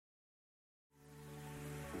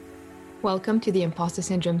Welcome to the Imposter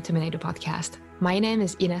Syndrome Terminator podcast. My name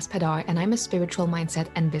is Ines Padar and I'm a spiritual mindset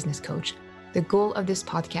and business coach. The goal of this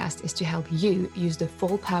podcast is to help you use the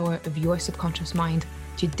full power of your subconscious mind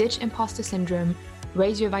to ditch imposter syndrome,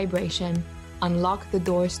 raise your vibration, unlock the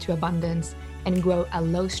doors to abundance, and grow a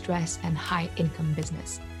low stress and high income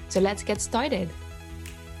business. So let's get started.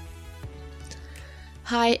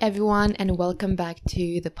 Hi everyone and welcome back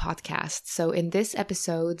to the podcast. So in this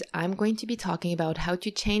episode, I'm going to be talking about how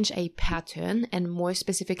to change a pattern and more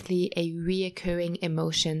specifically a reoccurring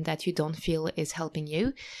emotion that you don't feel is helping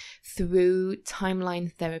you through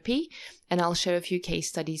timeline therapy. And I'll share a few case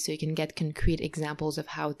studies so you can get concrete examples of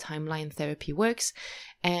how timeline therapy works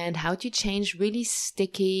and how to change really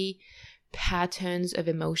sticky patterns of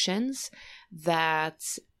emotions that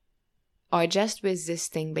are just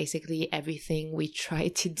resisting basically everything we try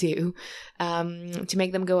to do to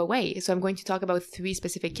make them go away. So I'm going to talk about 3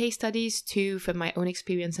 specific case studies, 2 from my own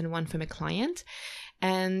experience and 1 from a client.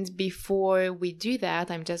 And before we do that,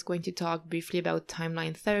 I'm just going to talk briefly about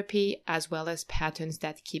timeline therapy as well as patterns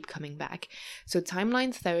that keep coming back. So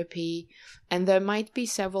timeline therapy, and there might be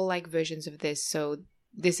several versions of this. So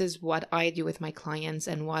this is what I do with my clients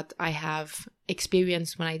and what I have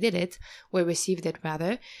experienced when I did it, or received it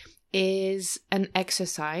rather, is an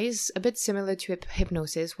exercise a bit similar to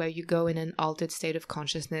hypnosis where you go in an altered state of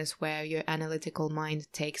consciousness where your analytical mind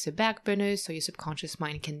takes a back burner so your subconscious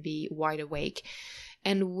mind can be wide awake.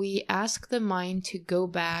 And we ask the mind to go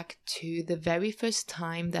back to the very first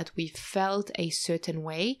time that we felt a certain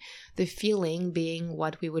way, the feeling being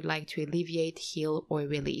what we would like to alleviate, heal, or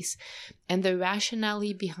release. And the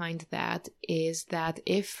rationale behind that is that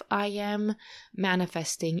if I am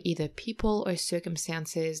manifesting either people or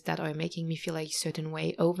circumstances that are making me feel a certain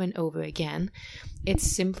way over and over again,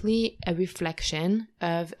 it's simply a reflection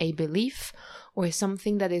of a belief or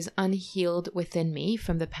something that is unhealed within me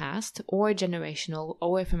from the past or generational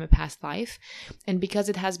or from a past life. And because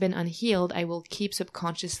it has been unhealed, I will keep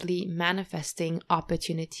subconsciously manifesting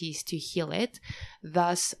opportunities to heal it,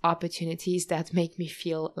 thus opportunities that make me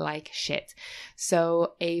feel like shit.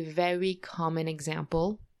 So a very common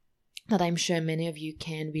example that I'm sure many of you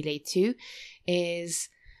can relate to is,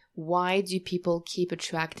 why do people keep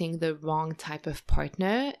attracting the wrong type of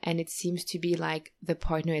partner? And it seems to be like the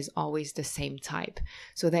partner is always the same type.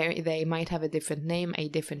 So they might have a different name, a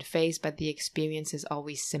different face, but the experience is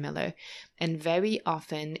always similar. And very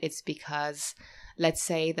often it's because, let's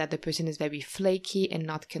say that the person is very flaky and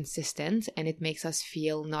not consistent, and it makes us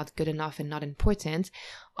feel not good enough and not important.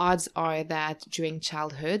 Odds are that during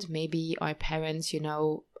childhood, maybe our parents,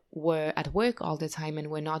 were at work all the time and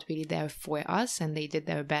were not really there for us, and they did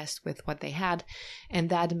their best with what they had, and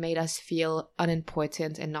that made us feel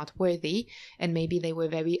unimportant and not worthy. And maybe they were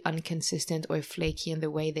very inconsistent or flaky in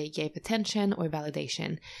the way they gave attention or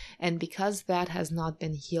validation. And because that has not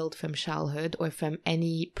been healed from childhood or from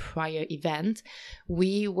any prior event,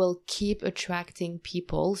 we will keep attracting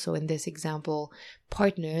people, so in this example,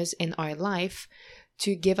 partners in our life,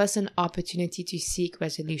 to give us an opportunity to seek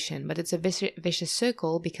resolution. But it's a vicious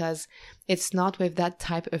circle because it's not with that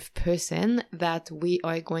type of person that we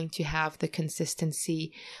are going to have the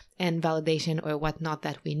consistency and validation or whatnot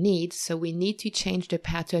that we need. So we need to change the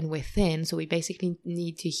pattern within. So we basically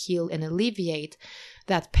need to heal and alleviate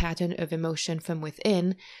that pattern of emotion from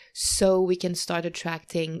within so we can start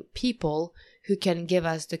attracting people who can give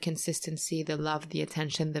us the consistency, the love, the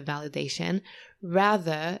attention, the validation,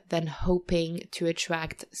 rather than hoping to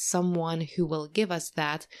attract someone who will give us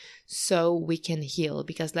that so we can heal.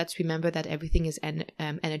 Because let's remember that everything is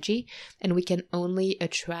energy, and we can only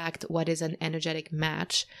attract what is an energetic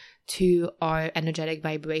match to our energetic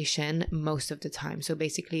vibration most of the time. So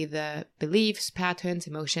basically the beliefs, patterns,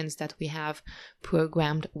 emotions that we have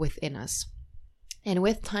programmed within us. And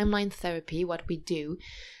with timeline therapy, what we do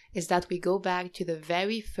is that we go back to the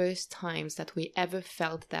very first times that we ever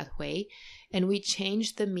felt that way, and we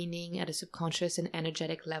change the meaning at a subconscious and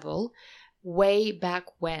energetic level way back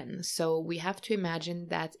when. So we have to imagine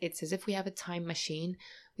that it's as if we have a time machine.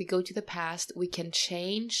 We go to the past, we can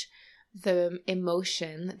change the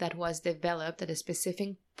emotion that was developed at a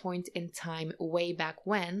specific point in time way back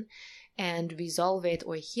when and resolve it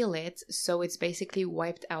or heal it, so it's basically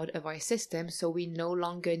wiped out of our system, so we no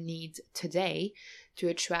longer need today to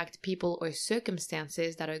attract people or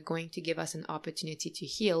circumstances that are going to give us an opportunity to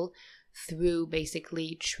heal through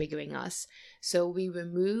basically triggering us. So we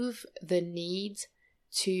remove the need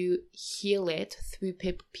to heal it through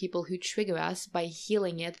people who trigger us by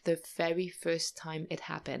healing it the very first time it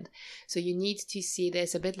happened. So you need to see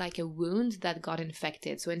this a bit like a wound that got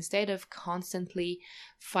infected. So instead of constantly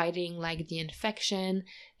fighting like the infection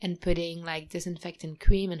and putting like disinfectant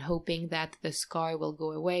cream and hoping that the scar will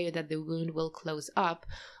go away or that the wound will close up,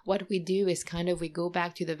 what we do is we go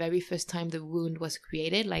back to the very first time the wound was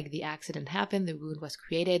created, like the accident happened, the wound was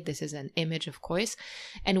created. This is an image, of course,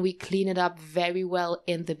 and we clean it up very well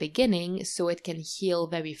in the beginning so it can heal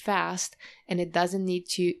very fast and it doesn't need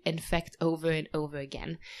to infect over and over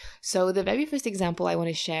again. So the very first example I want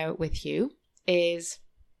to share with you is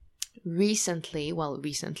recently,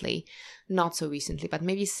 not so recently, but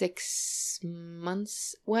maybe 6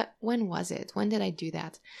 months. When was it? When did I do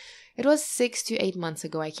that? It was 6 to 8 months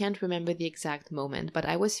ago. I can't remember the exact moment, but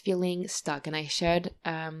I was feeling stuck, and I shared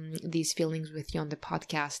these feelings with you on the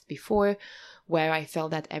podcast before, where I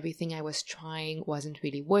felt that everything I was trying wasn't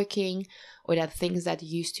really working, or that things that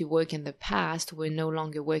used to work in the past were no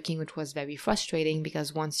longer working, which was very frustrating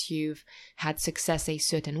because once you've had success a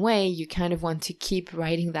certain way, you kind of want to keep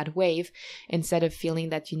riding that wave instead of feeling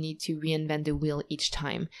that you need to reinvent the wheel each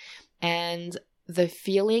time. And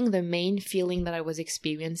the main feeling that I was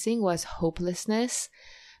experiencing was hopelessness,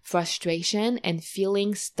 frustration, and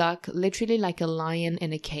feeling stuck, literally like a lion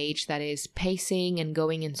in a cage that is pacing and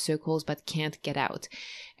going in circles but can't get out.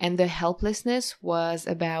 And the helplessness was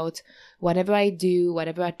about whatever I do,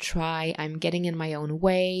 whatever I try, I'm getting in my own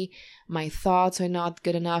way. My thoughts are not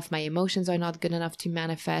good enough. My emotions are not good enough to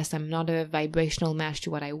manifest. I'm not a vibrational match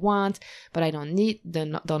to what I want, but I don't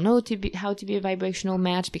know how to be a vibrational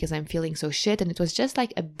match because I'm feeling so shit. And it was just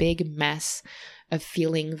like a big mess of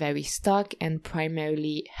feeling very stuck and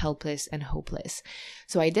primarily helpless and hopeless.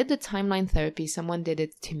 So I did the timeline therapy. Someone did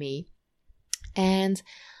it to me. And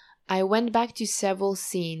I went back to several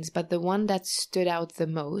scenes, but the one that stood out the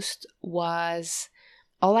most was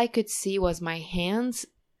all I could see was my hands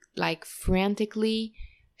like frantically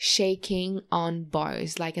shaking on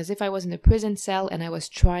bars, like as if I was in a prison cell and I was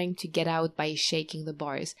trying to get out by shaking the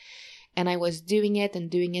bars. And I was doing it and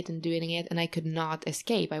doing it and doing it, and I could not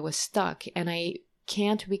escape. I was stuck, and I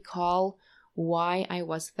can't recall why I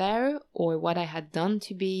was there or what I had done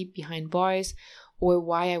to be behind bars or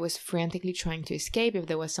why I was frantically trying to escape if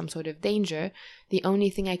there was some sort of danger. The only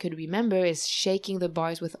thing I could remember is shaking the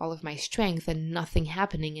bars with all of my strength and nothing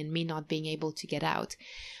happening and me not being able to get out.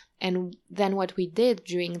 And then what we did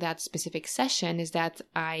during that specific session is that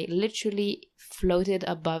I literally floated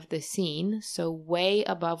above the scene, so way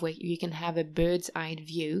above where you can have a bird's eye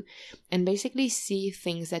view and basically see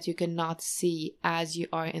things that you cannot see as you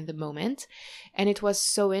are in the moment. And it was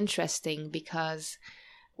so interesting because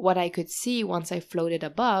what I could see once I floated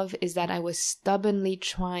above is that I was stubbornly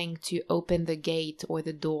trying to open the gate or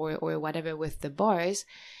the door or whatever with the bars.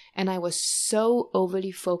 And I was so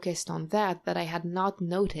overly focused on that I had not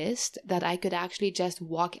noticed that I could actually just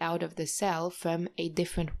walk out of the cell from a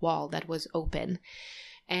different wall that was open.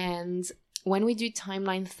 And when we do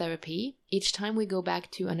timeline therapy, each time we go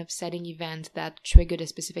back to an upsetting event that triggered a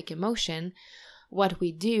specific emotion, what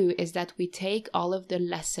we do is that we take all of the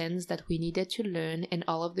lessons that we needed to learn and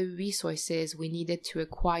all of the resources we needed to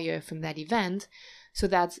acquire from that event so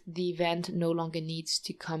that the event no longer needs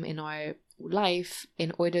to come in our life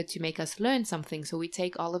in order to make us learn something. So we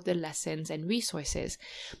take all of the lessons and resources.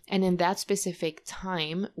 And in that specific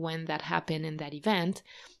time when that happened in that event,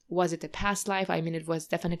 was it a past life? I mean, it was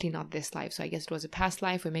definitely not this life. So I guess it was a past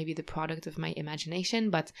life or maybe the product of my imagination.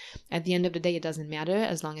 But at the end of the day, it doesn't matter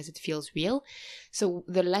as long as it feels real. So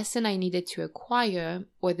the lesson I needed to acquire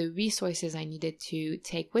or the resources I needed to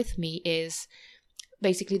take with me is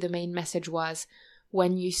basically the main message was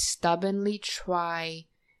when you stubbornly try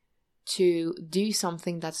to do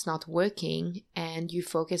something that's not working and you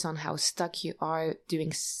focus on how stuck you are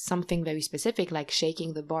doing something very specific like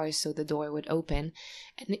shaking the bars so the door would open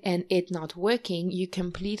and it not working, you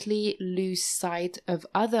completely lose sight of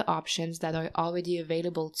other options that are already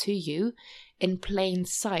available to you in plain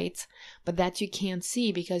sight, but that you can't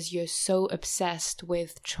see because you're so obsessed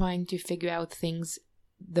with trying to figure out things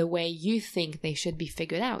the way you think they should be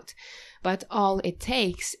figured out. But all it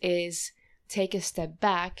takes is take a step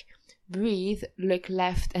back, breathe, look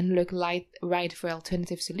left and look right for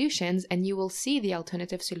alternative solutions, and you will see the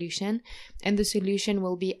alternative solution, and the solution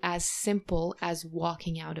will be as simple as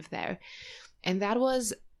walking out of there. And that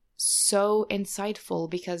was so insightful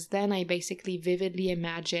because then I basically vividly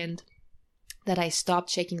imagined that I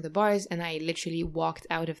stopped shaking the bars and I literally walked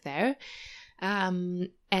out of there.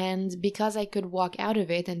 And because I could walk out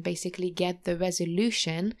of it and basically get the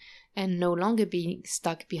resolution and no longer be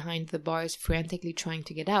stuck behind the bars frantically trying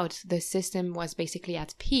to get out, the system was basically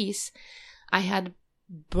at peace. I had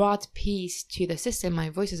brought peace to the system. My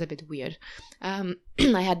voice is a bit weird. I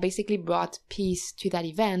had basically brought peace to that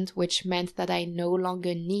event, which meant that I no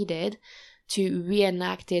longer needed to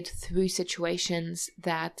reenact it through situations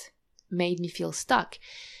that made me feel stuck.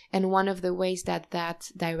 And one of the ways that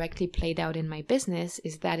that directly played out in my business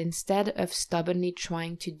is that instead of stubbornly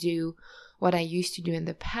trying to do what I used to do in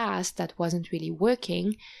the past that wasn't really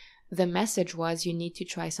working, the message was you need to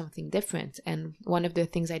try something different. And one of the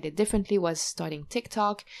things I did differently was starting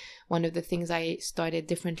TikTok. One of the things I started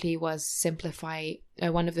differently was simplify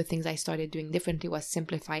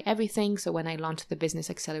everything. So when I launched the Business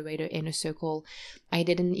Accelerator Inner Circle, I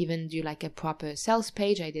didn't even do like a proper sales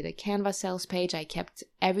page. I did a Canva sales page. I kept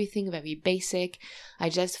everything very basic. I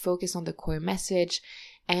just focused on the core message.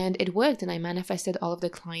 And it worked, and I manifested all of the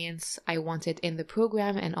clients I wanted in the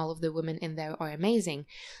program, and all of the women in there are amazing.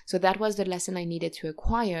 So that was the lesson I needed to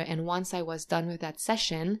acquire. And once I was done with that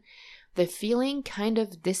session, the feeling kind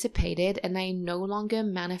of dissipated, and I no longer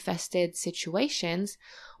manifested situations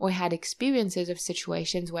or had experiences of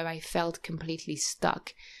situations where I felt completely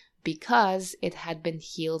stuck because it had been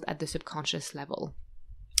healed at the subconscious level.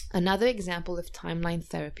 Another example of timeline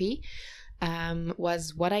therapy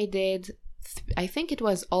was what I did. I think it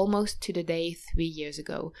was almost to the day 3 years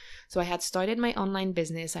ago. So I had started my online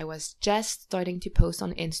business. I was just starting to post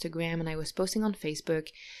on Instagram, and I was posting on Facebook,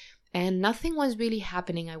 and nothing was really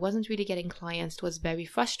happening. I wasn't really getting clients. It was very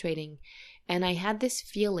frustrating. And I had this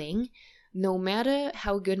feeling, no matter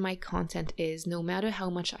how good my content is, no matter how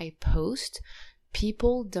much I post,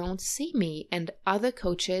 people don't see me. And other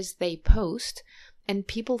coaches, they post and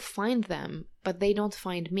people find them, but they don't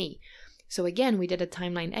find me. So again, we did a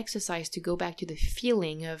timeline exercise to go back to the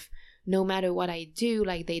feeling of no matter what I do,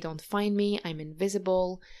 like they don't find me, I'm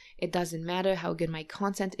invisible, it doesn't matter how good my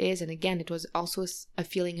content is. And again, it was also a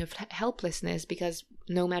feeling of helplessness because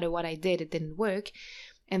no matter what I did, it didn't work.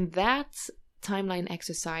 And that timeline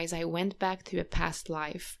exercise, I went back to a past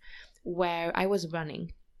life where I was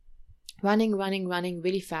running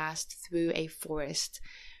really fast through a forest,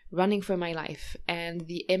 running for my life. And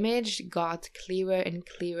the image got clearer and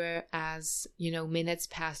clearer as, minutes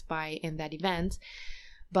passed by in that event.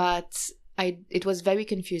 But it was very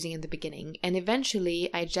confusing in the beginning. And eventually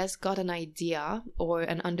I just got an idea or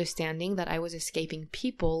an understanding that I was escaping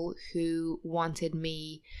people who wanted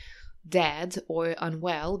me dead or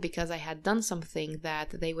unwell because I had done something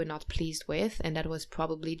that they were not pleased with, and that was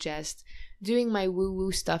probably just doing my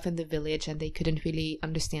woo-woo stuff in the village, and they couldn't really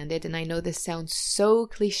understand it. And I know this sounds so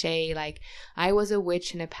cliche, like I was a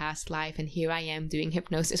witch in a past life and here I am doing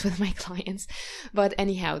hypnosis with my clients. But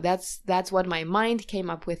anyhow, that's what my mind came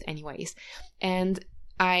up with anyways. And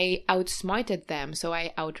I outsmarted them. So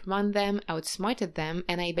I outrun them, outsmarted them,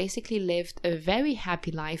 and I basically lived a very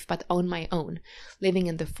happy life, but on my own. Living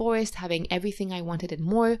in the forest, having everything I wanted and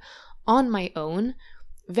more on my own,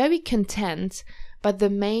 very content. But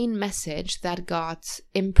the main message that got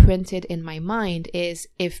imprinted in my mind is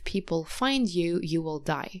if people find you, you will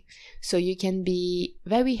die. So you can be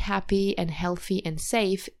very happy and healthy and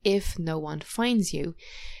safe if no one finds you.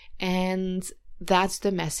 And that's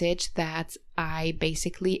the message that I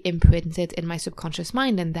basically imprinted in my subconscious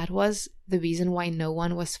mind. And that was the reason why no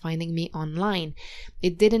one was finding me online.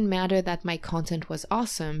 It didn't matter that my content was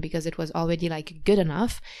awesome because it was already good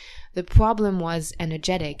enough. The problem was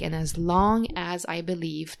energetic, and as long as I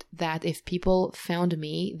believed that if people found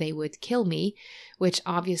me, they would kill me, which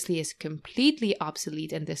obviously is completely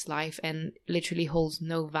obsolete in this life and literally holds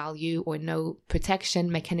no value or no protection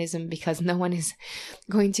mechanism, because no one is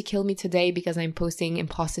going to kill me today because I'm posting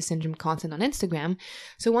imposter syndrome content on Instagram.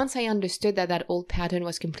 So once I understood that that old pattern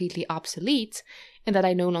was completely obsolete and that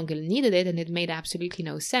I no longer needed it and it made absolutely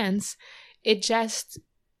no sense, it just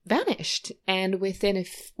vanished. And within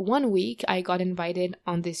 1 week, I got invited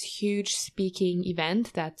on this huge speaking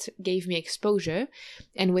event that gave me exposure.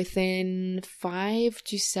 And within 5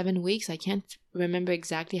 to 7 weeks, I can't remember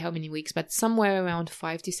exactly how many weeks, but somewhere around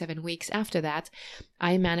 5 to 7 weeks after that,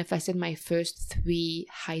 I manifested my first 3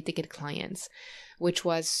 high-ticket clients, which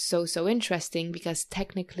was so interesting because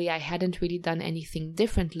technically I hadn't really done anything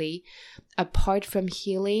differently apart from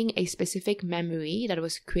healing a specific memory that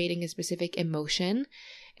was creating a specific emotion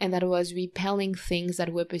and that was repelling things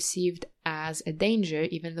that were perceived as a danger,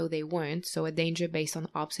 even though they weren't. So a danger based on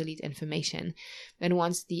obsolete information. And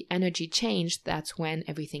once the energy changed, that's when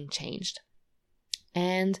everything changed.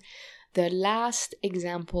 And The last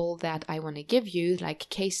example that I want to give you, like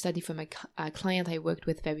case study from a client I worked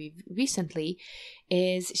with very recently,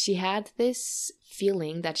 is she had this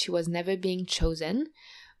feeling that she was never being chosen,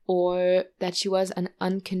 or that she was an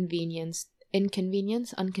inconvenience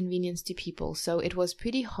to people. So it was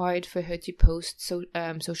pretty hard for her to post post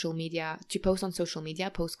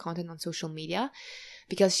content on social media,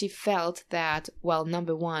 because she felt that, well,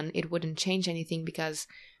 number one, it wouldn't change anything because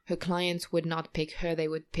her clients would not pick her, they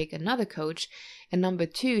would pick another coach. And number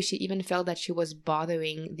two, she even felt that she was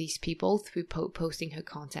bothering these people through posting her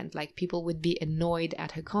content. Like, people would be annoyed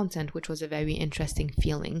at her content, which was a very interesting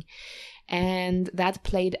feeling. And that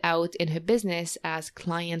played out in her business as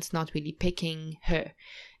clients not really picking her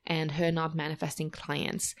and her not manifesting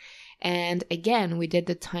clients. And again, we did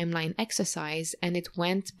the timeline exercise, and it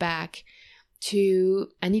went back to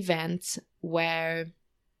an event where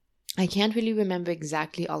I can't really remember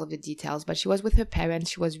exactly all of the details, but she was with her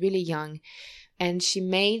parents. She was really young, and she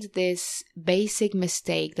made this basic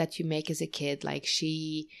mistake that you make as a kid. Like,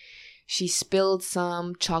 she spilled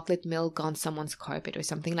some chocolate milk on someone's carpet or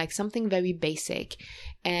something very basic.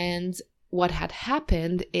 And what had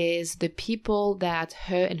happened is the people that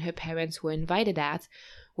her and her parents were invited at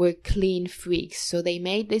were clean freaks. So they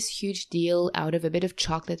made this huge deal out of a bit of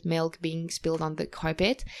chocolate milk being spilled on the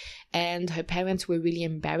carpet, and her parents were really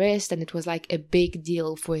embarrassed, and it was like a big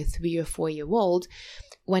deal for a 3 or 4 year old,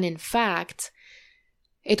 when in fact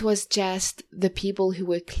it was just the people who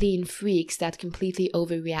were clean freaks that completely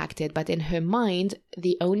overreacted. But in her mind,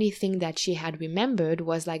 the only thing that she had remembered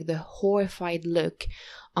was like the horrified look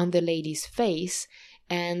on the lady's face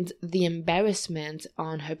and the embarrassment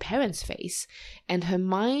on her parents' face. And her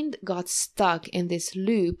mind got stuck in this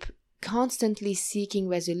loop, constantly seeking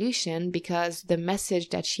resolution, because the message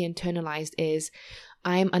that she internalized is,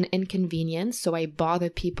 I'm an inconvenience, so I bother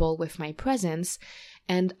people with my presence,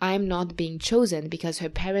 and I'm not being chosen, because her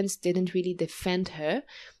parents didn't really defend her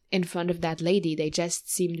in front of that lady. They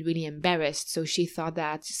just seemed really embarrassed. So she thought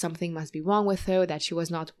that something must be wrong with her, that she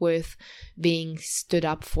was not worth being stood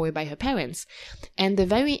up for by her parents. And the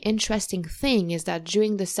very interesting thing is that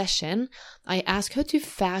during the session, I asked her to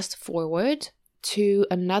fast forward to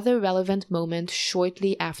another relevant moment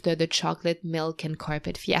shortly after the chocolate milk and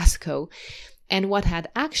carpet fiasco. And what had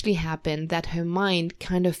actually happened that her mind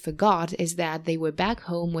kind of forgot is that they were back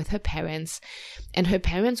home with her parents, and her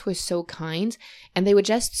parents were so kind, and they were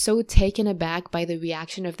just so taken aback by the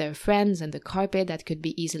reaction of their friends and the carpet that could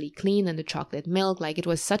be easily cleaned and the chocolate milk. Like, it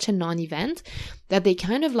was such a non-event that they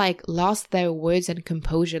kind of like lost their words and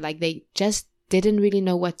composure. Like, they just didn't really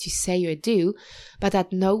know what to say or do, but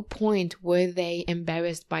at no point were they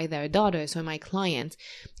embarrassed by their daughters or my client,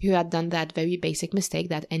 who had done that very basic mistake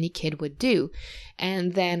that any kid would do.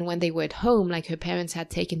 And then when they were at home, like, her parents had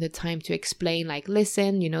taken the time to explain, like,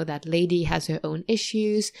 listen, you know, that lady has her own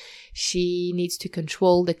issues. She needs to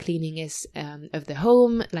control the cleanliness of the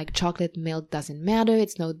home. Like, chocolate milk doesn't matter.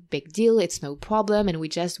 It's no big deal. It's no problem. And we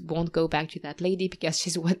just won't go back to that lady because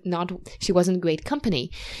she wasn't great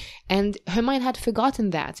company. And her mind had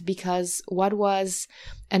forgotten that, because what was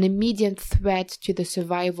an immediate threat to the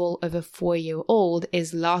survival of a 4-year-old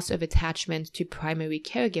is loss of attachment to primary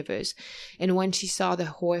caregivers. And when she saw the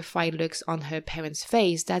horrified looks on her parents'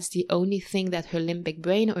 face, that's the only thing that her limbic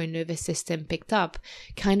brain or nervous system picked up,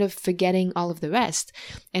 kind of forgetting all of the rest.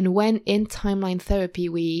 And when in timeline therapy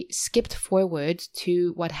we skipped forward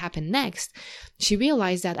to what happened next, she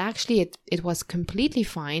realized that actually it was completely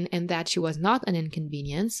fine, and that she was not an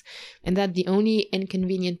inconvenience, and that the only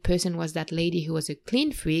inconvenient person was that lady who was a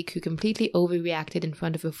clean freak who completely overreacted in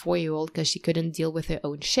front of a 4-year-old because she couldn't deal with her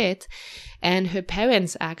own shit. And her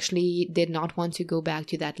parents actually did not want to go back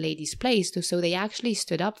to that lady's place, so they actually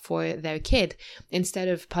stood up for their kid instead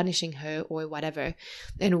of punishing her or whatever.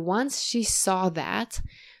 And once she saw that,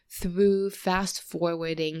 through fast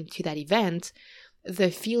forwarding to that event,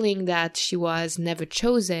 the feeling that she was never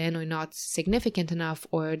chosen or not significant enough,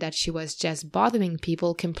 or that she was just bothering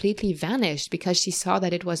people, completely vanished, because she saw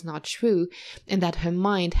that it was not true, and that her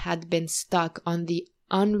mind had been stuck on the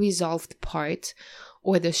unresolved part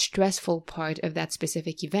or the stressful part of that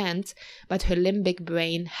specific event, but her limbic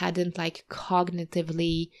brain hadn't like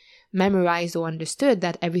cognitively memorized or understood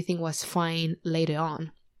that everything was fine later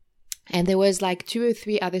on. And there was like 2 or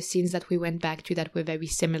 3 other scenes that we went back to that were very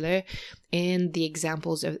similar in the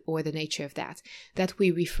examples or the nature of that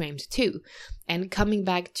we reframed too. And coming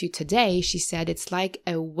back to today, she said it's like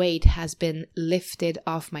a weight has been lifted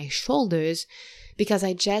off my shoulders because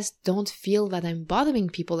I just don't feel that I'm bothering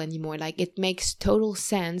people anymore. Like, it makes total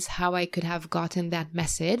sense how I could have gotten that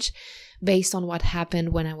message based on what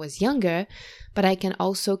happened when I was younger, but I can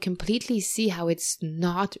also completely see how it's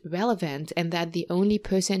not relevant and that the only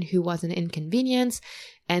person who was an inconvenience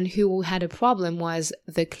and who had a problem was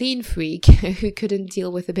the clean freak who couldn't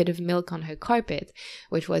deal with a bit of milk on her carpet,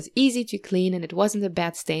 which was easy to clean and it wasn't a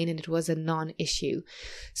bad stain and it was a non-issue.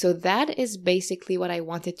 So that is basically what I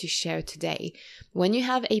wanted to share today. When you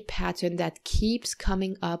have a pattern that keeps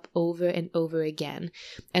coming up over and over again,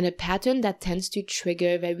 and a pattern that tends to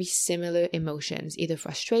trigger very similar emotions, either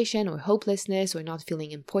frustration or hopelessness or not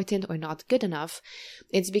feeling important or not good enough,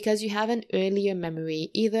 it's because you have an earlier memory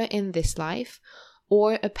either in this life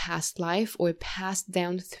or a past life, or passed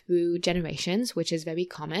down through generations, which is very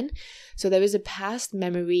common. So there is a past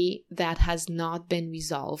memory that has not been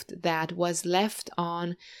resolved, that was left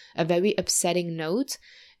on a very upsetting note,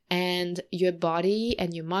 and your body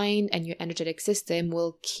and your mind and your energetic system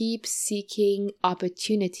will keep seeking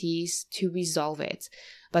opportunities to resolve it.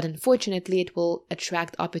 But unfortunately, it will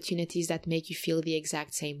attract opportunities that make you feel the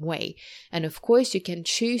exact same way. And of course, you can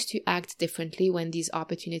choose to act differently when these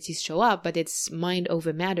opportunities show up, but it's mind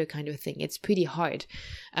over matter kind of thing. It's pretty hard.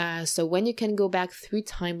 So when you can go back through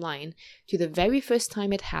timeline to the very first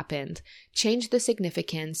time it happened, change the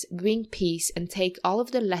significance, bring peace, and take all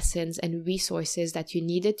of the lessons and resources that you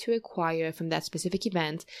needed to acquire from that specific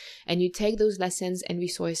event, and you take those lessons and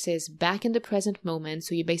resources back in the present moment,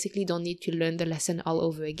 so you basically don't need to learn the lesson all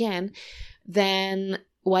over again, then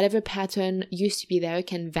whatever pattern used to be there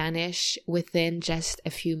can vanish within just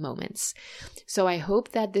a few moments. So I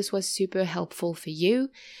hope that this was super helpful for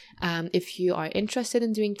you. If you are interested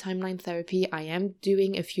in doing timeline therapy, I am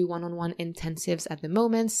doing a few one-on-one intensives at the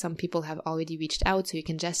moment. Some people have already reached out, so you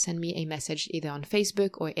can just send me a message either on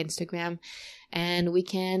Facebook or Instagram, and we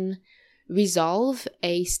can resolve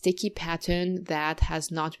a sticky pattern that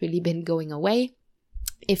has not really been going away.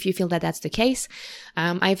 If you feel that that's the case.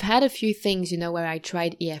 I've had a few things, where I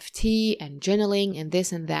tried EFT and journaling and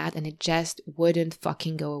this and that, and it just wouldn't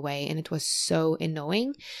fucking go away. And it was so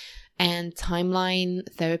annoying. And timeline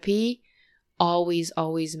therapy always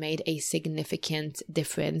made a significant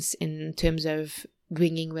difference in terms of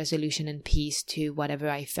bringing resolution and peace to whatever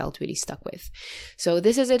I felt really stuck with. So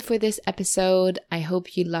this is it for this episode. I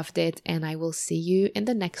hope you loved it, and I will see you in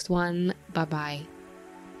the next one. Bye-bye.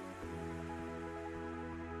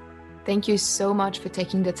 Thank you so much for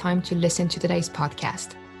taking the time to listen to today's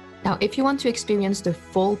podcast. Now, if you want to experience the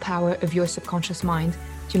full power of your subconscious mind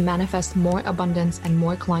to manifest more abundance and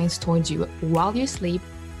more clients towards you while you sleep,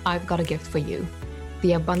 I've got a gift for you: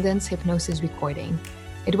 the Abundance Hypnosis Recording.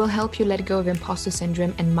 It will help you let go of imposter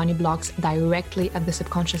syndrome and money blocks directly at the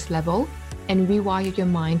subconscious level and rewire your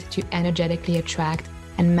mind to energetically attract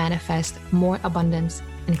and manifest more abundance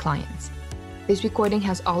and clients. This recording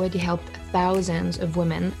has already helped thousands of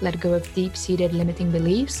women let go of deep-seated limiting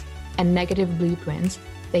beliefs and negative blueprints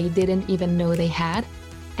they didn't even know they had.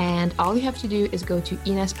 And all you have to do is go to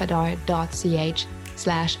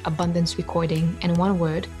inespadar.ch/abundance recording in one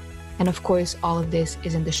word. And of course, all of this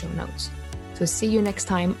is in the show notes. So see you next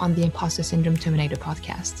time on the Imposter Syndrome Terminator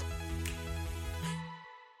podcast.